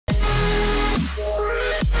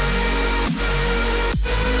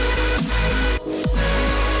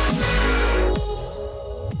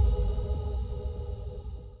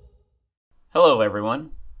Hello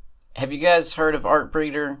everyone. Have you guys heard of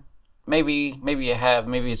Artbreeder? Maybe you have.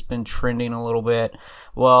 Maybe it's been trending a little bit.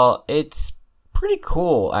 Well, it's pretty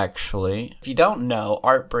cool actually. If you don't know,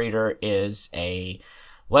 Artbreeder is a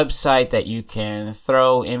website that you can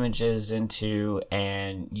throw images into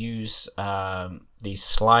and use these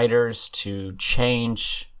sliders to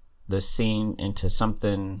change the scene into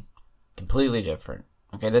something completely different.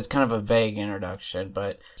 Okay, that's kind of a vague introduction,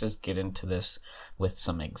 but just get into this with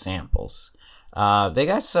some examples. They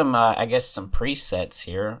got some, I guess, some presets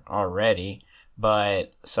here already,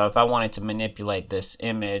 but so if I wanted to manipulate this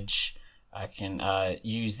image, I can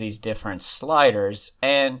use these different sliders,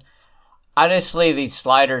 and honestly, these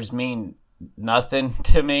sliders mean nothing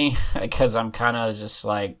to me because I'm kind of just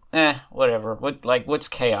like, whatever. What's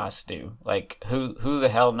chaos do? Like, who the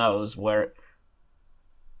hell knows what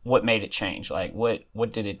made it change? Like,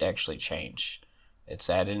 what did it actually change? It's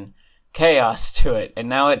adding chaos to it, and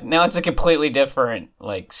now it's a completely different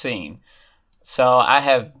like scene. So I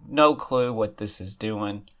have no clue what this is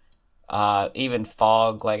doing. Even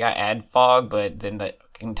fog, like I add fog, but then the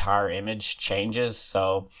entire image changes.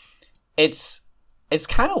 So it's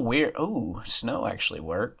kind of weird. Ooh, snow actually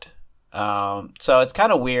worked. So it's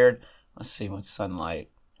kind of weird. Let's see what sunlight.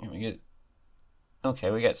 Here we get.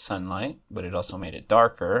 Okay, we got sunlight, but it also made it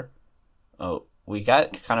darker. Oh, we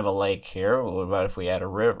got kind of a lake here. What about if we add a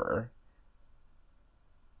river?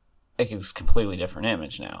 It was a completely different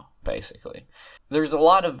image now, basically. There's a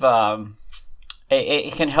lot of,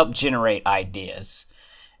 it can help generate ideas,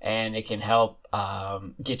 and it can help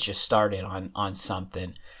get you started on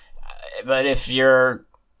something. But if you're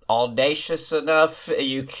audacious enough,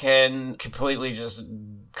 you can completely just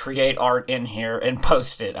create art in here and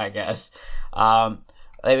post it, I guess. I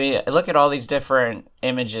mean, look at all these different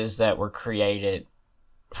images that were created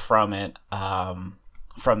from it,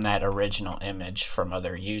 from that original image from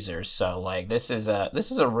other users. So like this is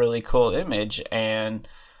a really cool image, and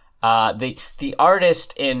the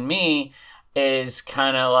artist in me is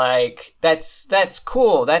kind of like, that's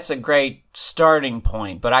cool, that's a great starting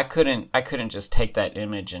point, but I couldn't just take that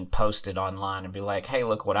image and post it online and be like, hey,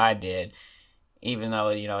 look what I did, even though,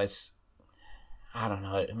 you know, it's, I don't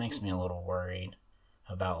know, it makes me a little worried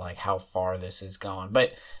about like how far this is going.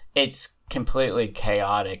 But it's completely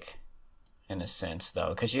chaotic in a sense though,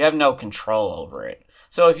 because you have no control over it.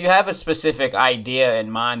 So if you have a specific idea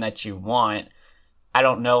in mind that you want, I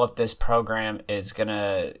don't know if this program is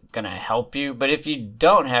gonna help you. But if you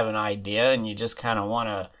don't have an idea and you just kind of want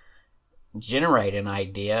to generate an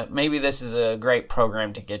idea, maybe this is a great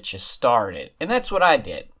program to get you started. And that's what I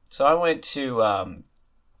did. So I went to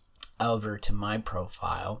over to my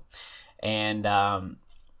profile, and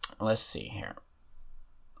let's see here.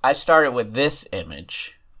 I started with this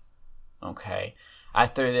image. Okay, I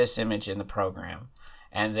threw this image in the program,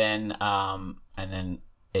 and then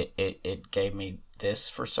it gave me this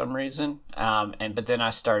for some reason. But then I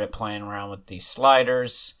started playing around with these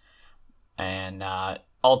sliders, and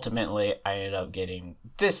ultimately I ended up getting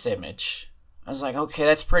this image. I was like, okay,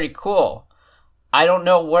 that's pretty cool. I don't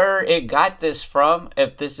know where it got this from,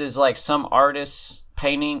 if this is like some artist's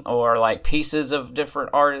painting or like pieces of different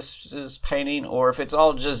artists' painting, or if it's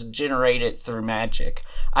all just generated through magic.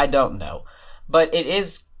 I don't know. But it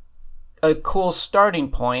is a cool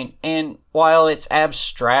starting point, and while it's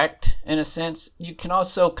abstract in a sense, you can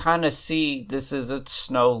also kind of see this is a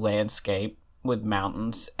snow landscape with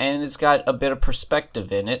mountains, and it's got a bit of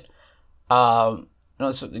perspective in it. You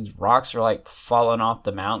know, so these rocks are like falling off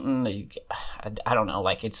the mountain. I don't know,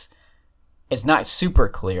 like it's not super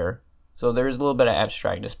clear, so there's a little bit of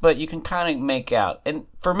abstractness, but you can kind of make out. And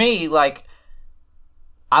for me, like,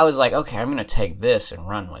 I was like, okay, I'm gonna take this and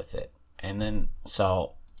run with it, and then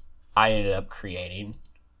so I ended up creating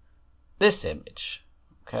this image.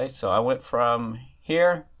 Okay, so I went from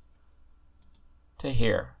here to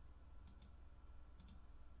here.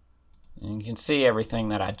 And you can see everything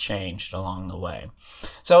that I changed along the way.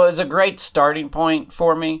 So it was a great starting point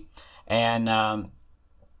for me. And,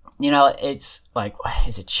 you know, it's like,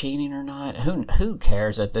 is it cheating or not? Who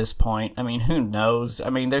cares at this point? I mean, who knows?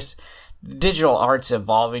 I mean, there's digital art's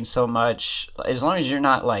evolving so much. As long as you're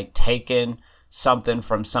not like taking something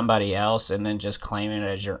from somebody else and then just claiming it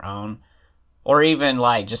as your own, or even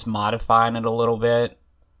like just modifying it a little bit.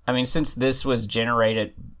 I mean, since this was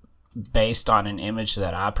generated based on an image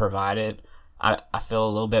that I provided, I feel a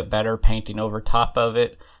little bit better painting over top of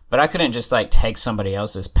it. But I couldn't just like take somebody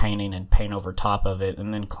else's painting and paint over top of it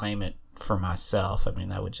and then claim it for myself. I mean,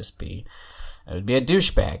 that would be a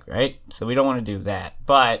douchebag, right? So we don't want to do that.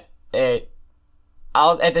 But at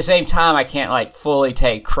the same time, I can't like fully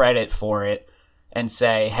take credit for it and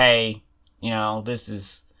say, hey, you know, this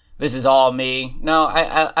is this is all me. No,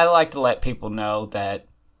 I like to let people know that,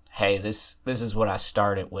 hey, this is what I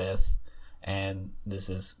started with, and this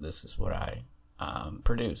is what I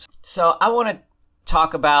produce. So I want to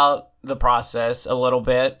talk about the process a little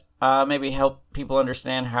bit. Maybe help people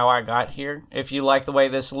understand how I got here. If you like the way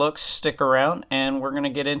this looks, stick around, and we're going to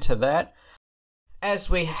get into that. As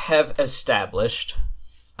we have established,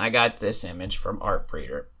 I got this image from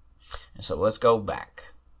Artbreeder. And so let's go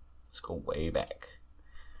back. Let's go way back.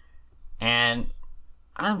 And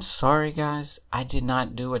I'm sorry, guys. I did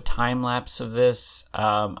not do a time lapse of this.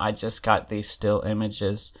 I just got these still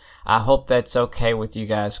images. I hope that's okay with you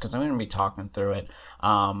guys because I'm going to be talking through it.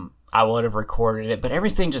 I would have recorded it, but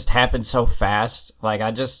everything just happened so fast. Like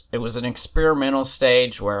it was an experimental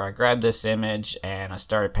stage where I grabbed this image and I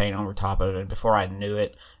started painting over top of it. And before I knew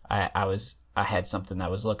it, I had something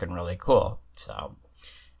that was looking really cool. So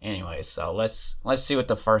anyway, so let's see what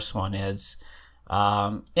the first one is.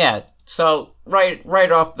 Yeah, so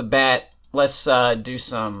right off the bat, let's do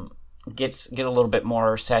some get a little bit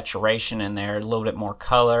more saturation in there, a little bit more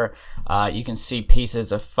color. You can see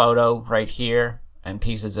pieces of photo right here and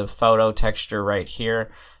pieces of photo texture right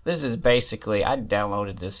here. This is basically, I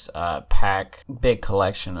downloaded this pack, big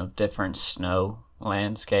collection of different snow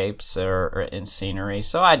landscapes or in scenery.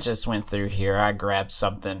 So I just went through here, I grabbed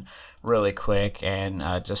something really quick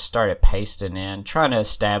and just started pasting in, trying to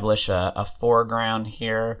establish a foreground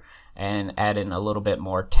here and add in a little bit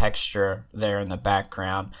more texture there in the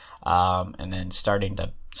background, and then starting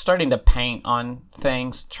to paint on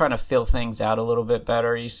things, trying to fill things out a little bit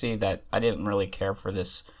better. You see that I didn't really care for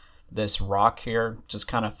this rock here, just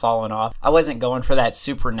kind of falling off. I wasn't going for that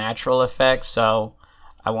supernatural effect, so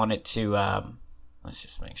I wanted to let's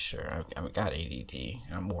just make sure. I've got ADD.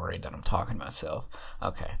 I'm worried that I'm talking to myself.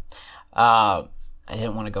 Okay. I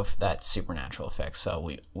didn't want to go for that supernatural effect, so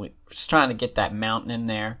we just trying to get that mountain in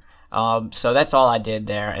there. So that's all I did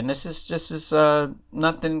there, and this is just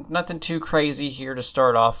nothing too crazy here to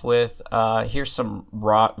start off with. Here's some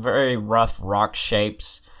very rough rock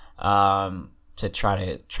shapes to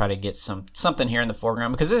try to get something here in the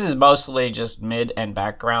foreground, because this is mostly just mid and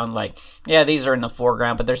background. Like, yeah, these are in the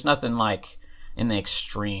foreground, but there's nothing like in the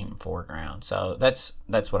extreme foreground. So that's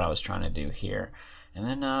what I was trying to do here. And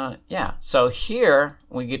then yeah, so here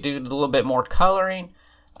we could do a little bit more coloring,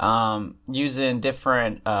 using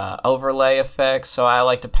different overlay effects. So I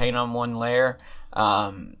like to paint on one layer,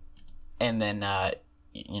 and then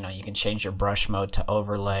you know, you can change your brush mode to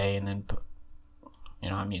overlay, and then you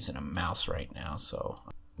know, I'm using a mouse right now, so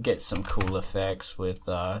get some cool effects with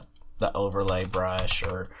the overlay brush,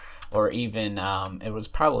 or even it was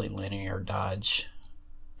probably linear dodge.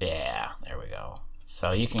 Yeah, there we go.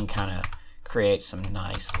 So you can kind of create some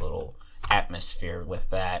nice little atmosphere with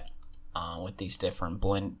that, with these different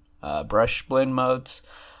brush blend modes.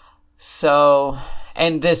 So,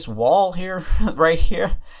 and this wall here, right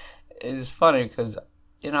here, is funny because,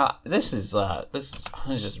 you know, this is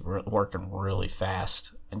just working really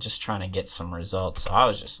fast and just trying to get some results. So I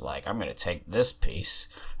was just like, I'm gonna take this piece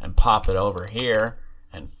and pop it over here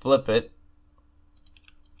and flip it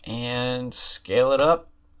and scale it up,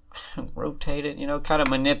 rotate it, you know, kind of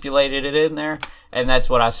manipulated it in there, and that's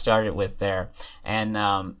what I started with there. And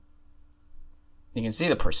you can see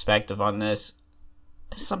the perspective on this.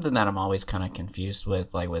 It's something that I'm always kind of confused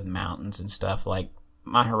with, like with mountains and stuff. Like,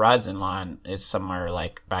 my horizon line is somewhere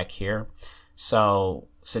like back here, so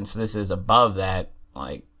since this is above that,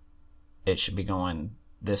 like, it should be going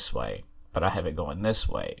this way, but I have it going this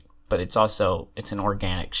way. But it's an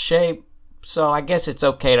organic shape, so I guess it's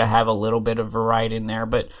okay to have a little bit of variety in there.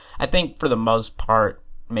 But I think for the most part,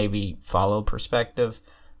 maybe follow perspective.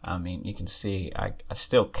 I mean, you can see I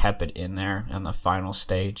still kept it in there on the final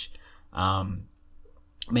stage.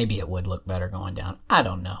 Maybe it would look better going down. I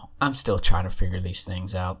don't know. I'm still trying to figure these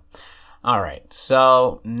things out. All right,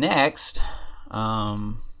 so next,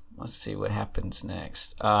 let's see what happens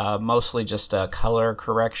next. Mostly just a color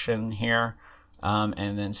correction here.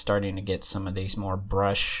 And then starting to get some of these more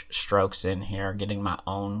brush strokes in here, getting my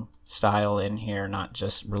own style in here, not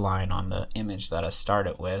just relying on the image that I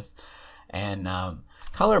started with. And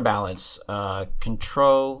color balance,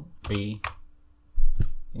 Control B.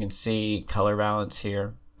 You can see color balance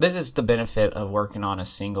here. This is the benefit of working on a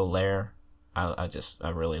single layer. I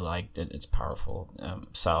really liked it. It's powerful.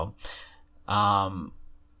 So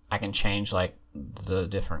I can change like the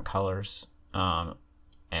different colors.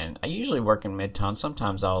 And I usually work in mid-tone.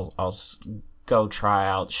 Sometimes I'll go try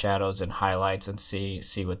out shadows and highlights and see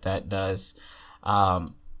what that does.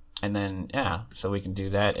 And then, yeah, so we can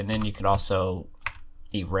do that. And then you can also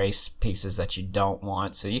erase pieces that you don't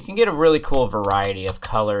want. So you can get a really cool variety of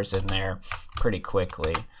colors in there pretty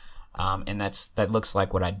quickly. And that looks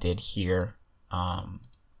like what I did here. And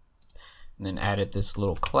then added this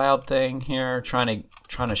little cloud thing here, trying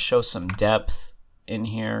to show some depth in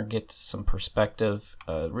here, get some perspective,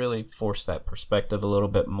 really force that perspective a little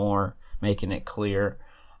bit more, making it clear.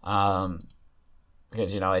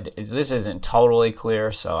 Because, you know, this isn't totally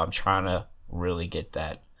clear, so I'm trying to really get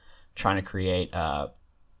that, trying to create a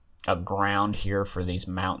ground here for these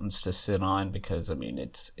mountains to sit on, because I mean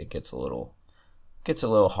it gets a little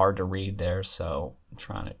hard to read there, so I'm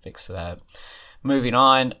trying to fix that. Moving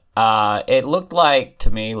on, it looked like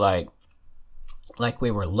to me like we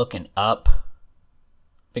were looking up,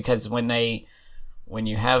 because when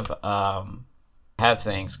you have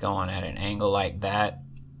things going at an angle like that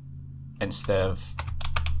instead of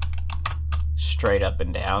straight up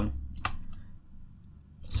and down,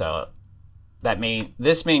 so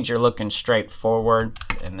this means you're looking straight forward,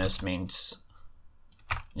 and this means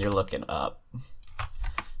you're looking up.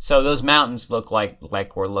 So those mountains look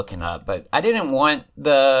like we're looking up, but I didn't want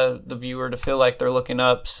the viewer to feel like they're looking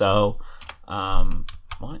up, so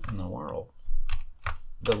what in the world?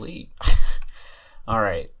 Delete. All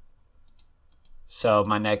right. So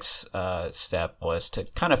my next step was to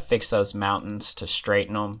kind of fix those mountains, to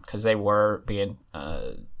straighten them, because they were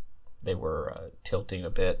tilting a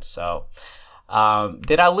bit. So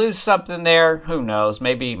did I lose something there? Who knows?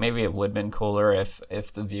 Maybe it would have been cooler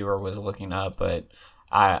if the viewer was looking up, but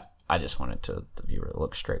I just wanted the viewer to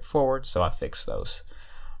look straight forward, so I fixed those.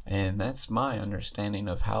 And that's my understanding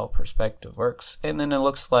of how perspective works. And then it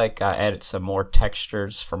looks like I added some more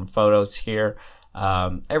textures from photos here.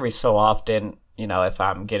 Every so often, you know, if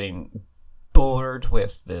I'm getting bored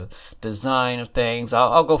with the design of things,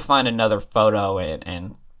 I'll go find another photo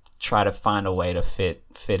and try to find a way to fit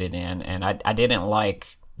it in. And I didn't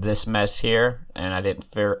like this mess here, and I didn't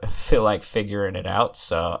feel like figuring it out,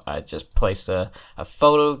 so I just placed a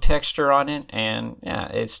photo texture on it, and yeah,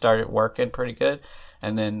 it started working pretty good.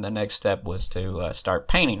 And then the next step was to start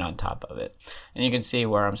painting on top of it, and you can see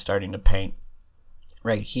where I'm starting to paint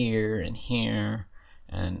right here and here,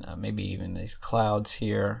 and maybe even these clouds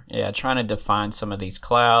here. Yeah, trying to define some of these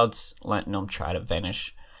clouds, letting them try to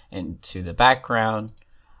vanish into the background.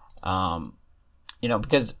 You know,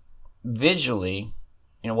 because visually,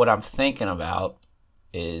 you know, what I'm thinking about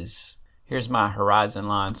is, here's my horizon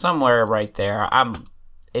line somewhere right there.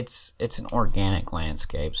 It's an organic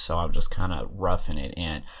landscape, so I'm just kind of roughing it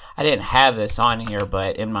in. I didn't have this on here,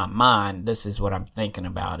 but in my mind, this is what I'm thinking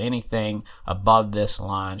about. Anything above this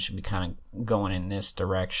line should be kind of going in this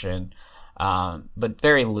direction, but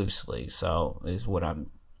very loosely. So is what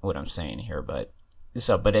I'm saying here. But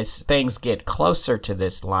as things get closer to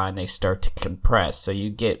this line, they start to compress. So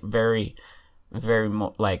you get very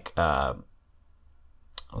more like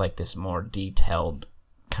this more detailed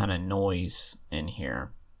kind of noise in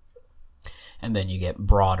here, and then you get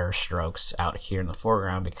broader strokes out here in the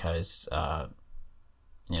foreground, because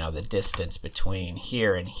you know, the distance between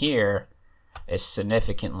here and here is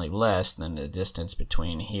significantly less than the distance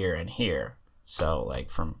between here and here. So like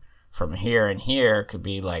from here and here could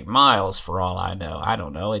be like miles for all I know. I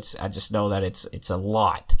don't know. I just know that it's a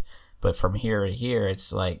lot. But from here to here,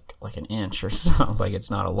 it's like an inch or so. Like, it's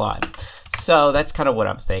not a lot. So that's kind of what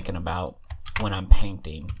I'm thinking about when I'm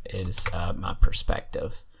painting, is my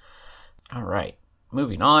perspective. All right,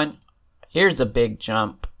 moving on. Here's a big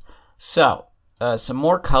jump. So some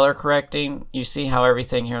more color correcting. You see how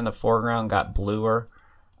everything here in the foreground got bluer,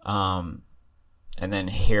 and then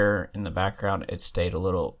here in the background it stayed a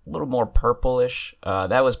little more purplish.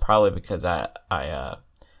 That was probably because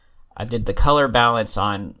I did the color balance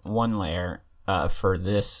on one layer for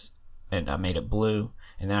this, and I made it blue,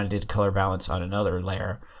 and then I did color balance on another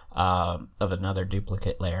layer of another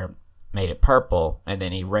duplicate layer, made it purple, and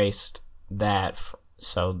then erased that,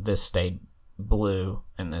 so this stayed blue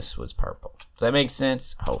and this was purple. Does that make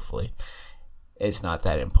sense? Hopefully. It's not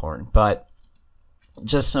that important, but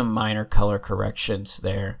just some minor color corrections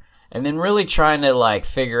there. And then really trying to like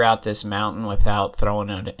figure out this mountain without throwing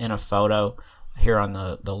it in a photo. Here on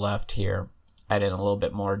the left here, add in a little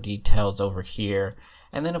bit more details over here,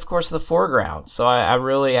 and then of course the foreground. So I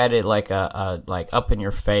really added like a like up in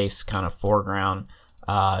your face kind of foreground.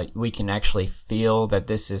 We can actually feel that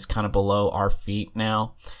this is kind of below our feet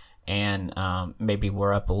now, and maybe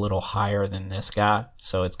we're up a little higher than this guy,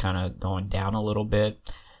 so it's kind of going down a little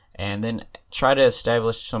bit. And then try to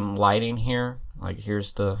establish some lighting here. Like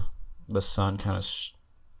here's the sun kind of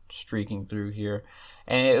streaking through here.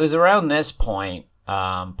 And it was around this point,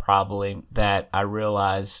 probably, that I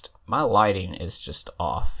realized my lighting is just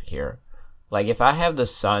off here. Like, if I have the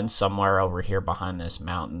sun somewhere over here behind this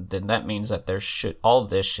mountain, then that means that all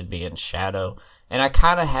this should be in shadow, And I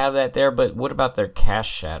kind of have that there, but what about their cast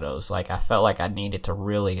shadows? Like, I felt like I needed to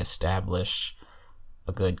really establish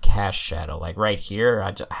a good cast shadow. Like right here,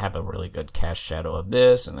 I have a really good cast shadow of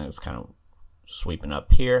this, and then it's kind of sweeping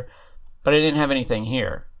up here. But I didn't have anything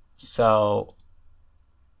here. So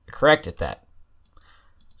I corrected that.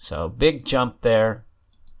 So big jump there.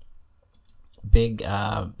 Big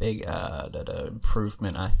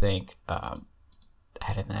improvement, I think.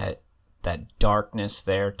 Adding that darkness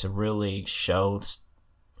there to really show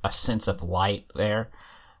a sense of light there.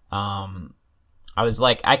 I was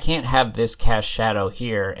like, I can't have this cast shadow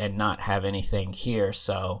here and not have anything here,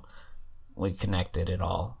 so we connected it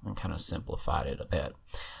all and kind of simplified it a bit.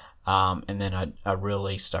 And then I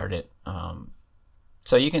really started,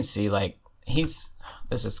 so you can see, like, this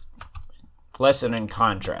is lesson in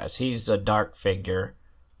contrast. He's a dark figure,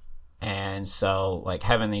 and so like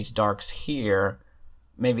having these darks here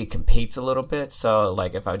maybe competes a little bit. So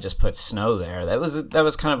like if I just put snow there, that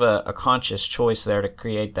was kind of a conscious choice there to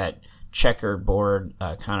create that checkerboard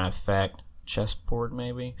kind of effect, chessboard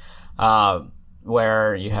maybe,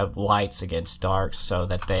 where you have lights against darks, so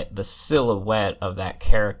that the silhouette of that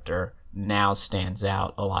character now stands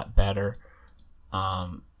out a lot better.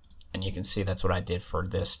 And you can see that's what I did for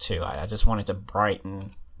this too. I just wanted to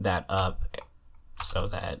brighten that up so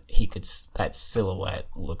that that silhouette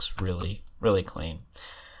looks really, really clean.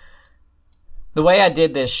 The way I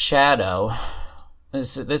did this shadow,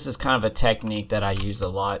 this is kind of a technique that I use a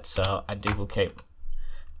lot. So I duplicate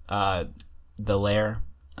the layer,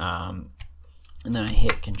 and then I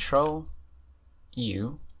hit Control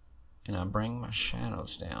U, and I bring my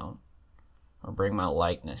shadows down, or bring my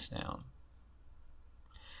lightness down.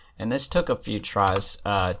 And this took a few tries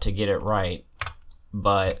to get it right,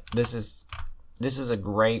 but this is a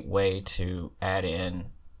great way to add in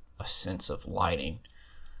a sense of lighting.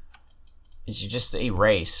 Is you just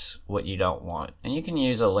erase what you don't want, and you can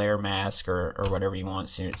use a layer mask or whatever you want,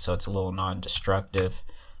 so it's a little non-destructive.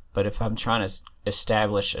 But if I'm trying to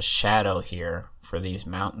establish a shadow here for these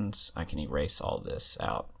mountains, I can erase all this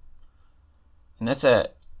out, and that's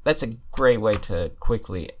a great way to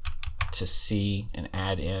quickly to see and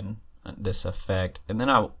add in this effect. And then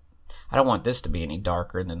I don't want this to be any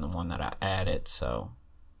darker than the one that I added, so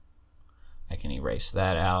I can erase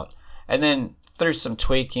that out. And then through some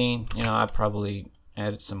tweaking, I probably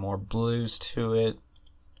added some more blues to it,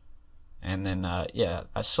 and then yeah,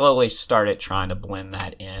 I slowly started trying to blend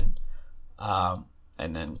that in, and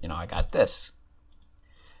then I got this,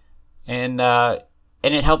 and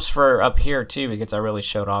it helps for up here too, because I really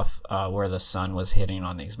showed off where the sun was hitting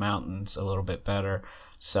on these mountains a little bit better.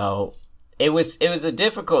 So it was a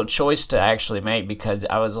difficult choice to actually make, because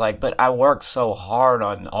I was like, but I worked so hard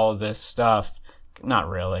on all this stuff. Not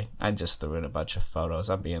really. I just threw in a bunch of photos.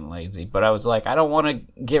 I'm being lazy. But I was like, I don't want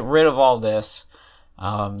to get rid of all this.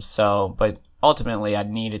 But ultimately I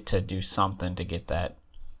needed to do something to get that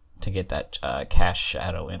cast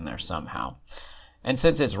shadow in there somehow. And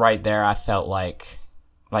since it's right there, I felt like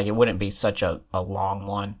it wouldn't be such a long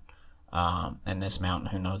one. And this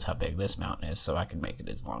mountain, who knows how big this mountain is, so I can make it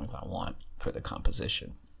as long as I want for the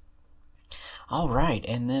composition. All right,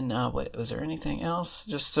 and then was there anything else?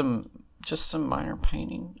 Just some minor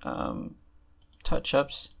painting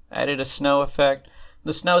touch-ups. Added a snow effect.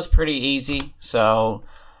 The snow's pretty easy, so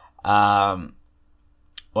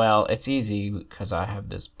well, it's easy because I have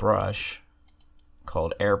this brush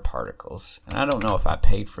called Air Particles, and I don't know if I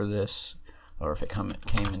paid for this or if it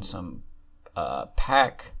came in some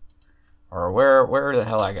pack, or where the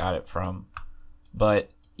hell I got it from. But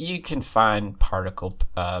you can find particle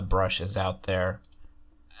brushes out there.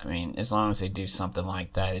 I mean, as long as they do something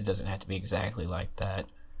like that, it doesn't have to be exactly like that.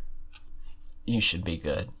 You should be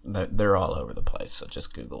good. They're all over the place, so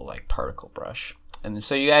just Google like particle brush. And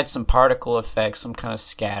so you add some particle effects, some kind of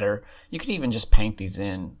scatter. You could even just paint these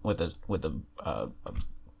in with a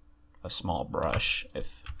small brush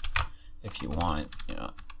if you want.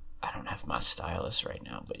 I don't have my stylus right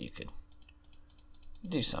now, but you could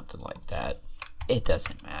do something like that. It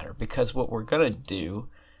doesn't matter, because what we're gonna do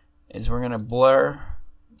is we're gonna blur,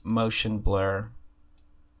 motion blur,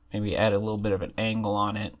 maybe add a little bit of an angle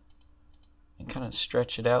on it and kind of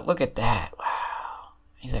stretch it out. Look at that. Wow,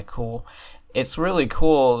 isn't that cool? It's really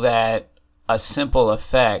cool that a simple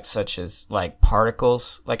effect such as like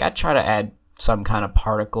particles, like I try to add some kind of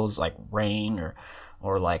particles like rain,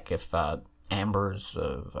 or like if embers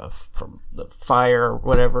from the fire or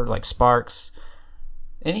whatever, like sparks.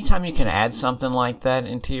 Anytime you can add something like that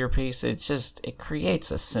into your piece, it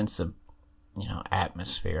creates a sense of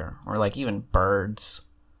atmosphere, or like even birds.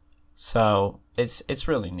 So it's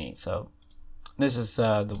really neat. So this is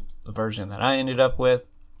the version that I ended up with,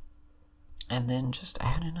 and then just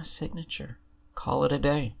add in a signature. Call it a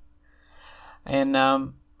day. And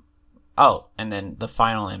oh, and then the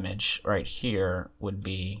final image right here would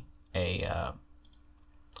be a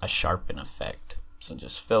sharpen effect. So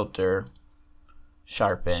just filter,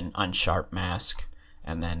 sharpen, unsharp mask,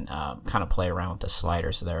 and then kind of play around with the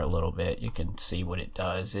sliders there a little bit. You can see what it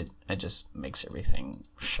does. It just makes everything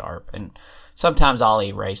sharp. And sometimes I'll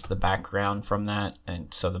erase the background from that,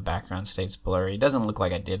 and so the background stays blurry. It doesn't look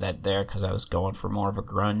like I did that there because I was going for more of a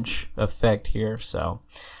grunge effect here. So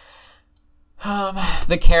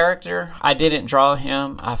the character, I didn't draw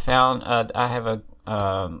him. I found I have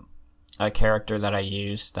a character that I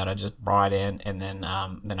used that I just brought in, and then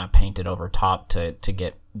I painted over top to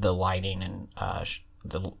get the lighting and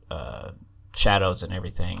the shadows and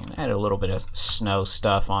everything, and I had a little bit of snow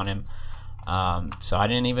stuff on him. So I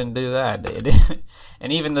didn't even do that.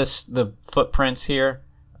 And even the footprints here,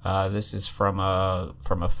 this is from a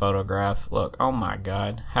photograph. Look, oh my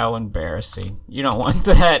God, how embarrassing! You don't want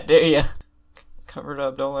that, do you? Cover it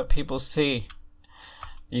up. Don't let people see.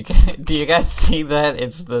 Do you guys see that?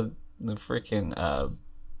 It's the freaking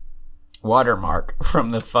watermark from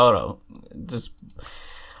the photo. Just,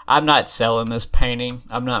 I'm not selling this painting.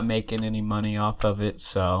 I'm not making any money off of it.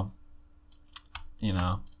 So, you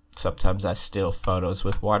know, sometimes I steal photos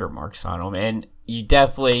with watermarks on them, and you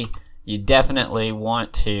definitely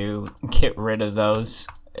want to get rid of those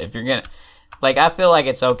if you're gonna. Like, I feel like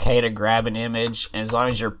it's okay to grab an image as long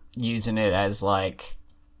as you're using it as like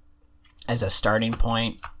as a starting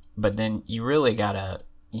point, but then you really gotta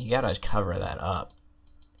cover that up,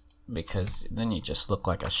 because then you just look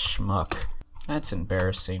like a schmuck. That's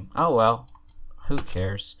embarrassing. Oh well, who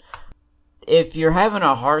cares? If you're having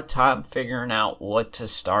a hard time figuring out what to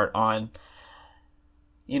start on,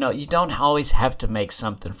 you know, you don't always have to make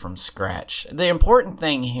something from scratch. The important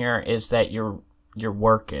thing here is that you're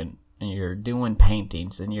working and you're doing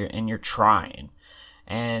paintings and you're trying.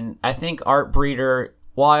 And I think Artbreeder,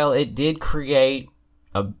 while it did create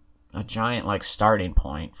a giant like starting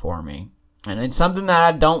point for me, and it's something that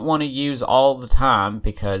I don't want to use all the time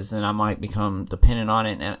because then I might become dependent on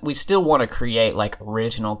it, and we still want to create like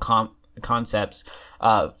original concepts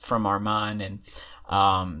from our mind.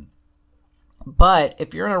 And but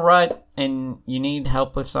if you're in a rut and you need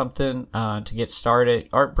help with something to get started,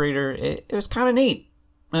 Artbreeder, it was kind of neat.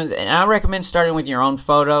 And I recommend starting with your own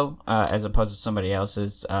photo as opposed to somebody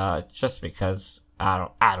else's, just because I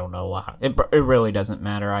don't know why. It really doesn't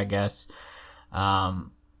matter, I guess.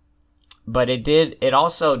 But it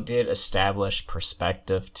also did establish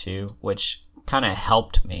perspective too, which kind of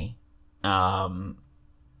helped me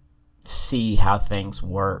see how things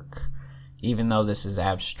work. Even though this is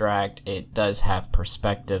abstract, it does have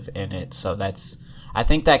perspective in it. So I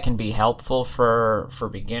think that can be helpful for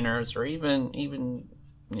beginners, or even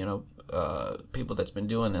you know, people that's been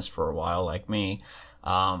doing this for a while like me,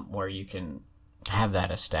 where you can have that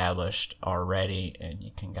established already and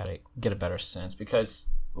you can get a better sense. Because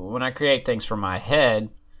when I create things from my head,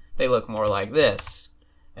 they look more like this,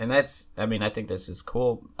 and I think this is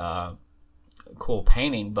cool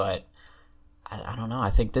painting, but I don't know. I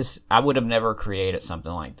think I would have never created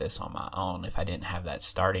something like this on my own if I didn't have that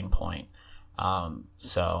starting point.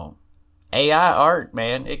 So AI art,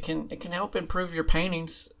 man, it can help improve your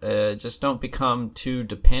paintings. Just don't become too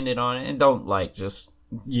dependent on it, and don't like just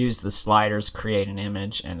use the sliders, create an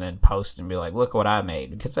image, and then post and be like, look what I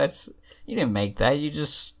made, because you didn't make that. You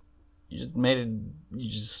just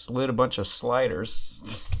slid a bunch of sliders.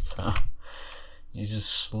 So you just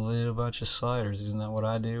slid a bunch of sliders. Isn't that what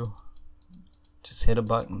I do? Just hit a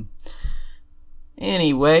button.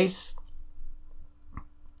 Anyways,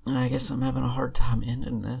 I guess I'm having a hard time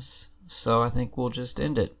ending this, so I think we'll just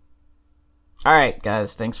end it. Alright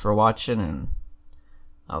guys, thanks for watching, and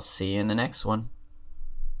I'll see you in the next one.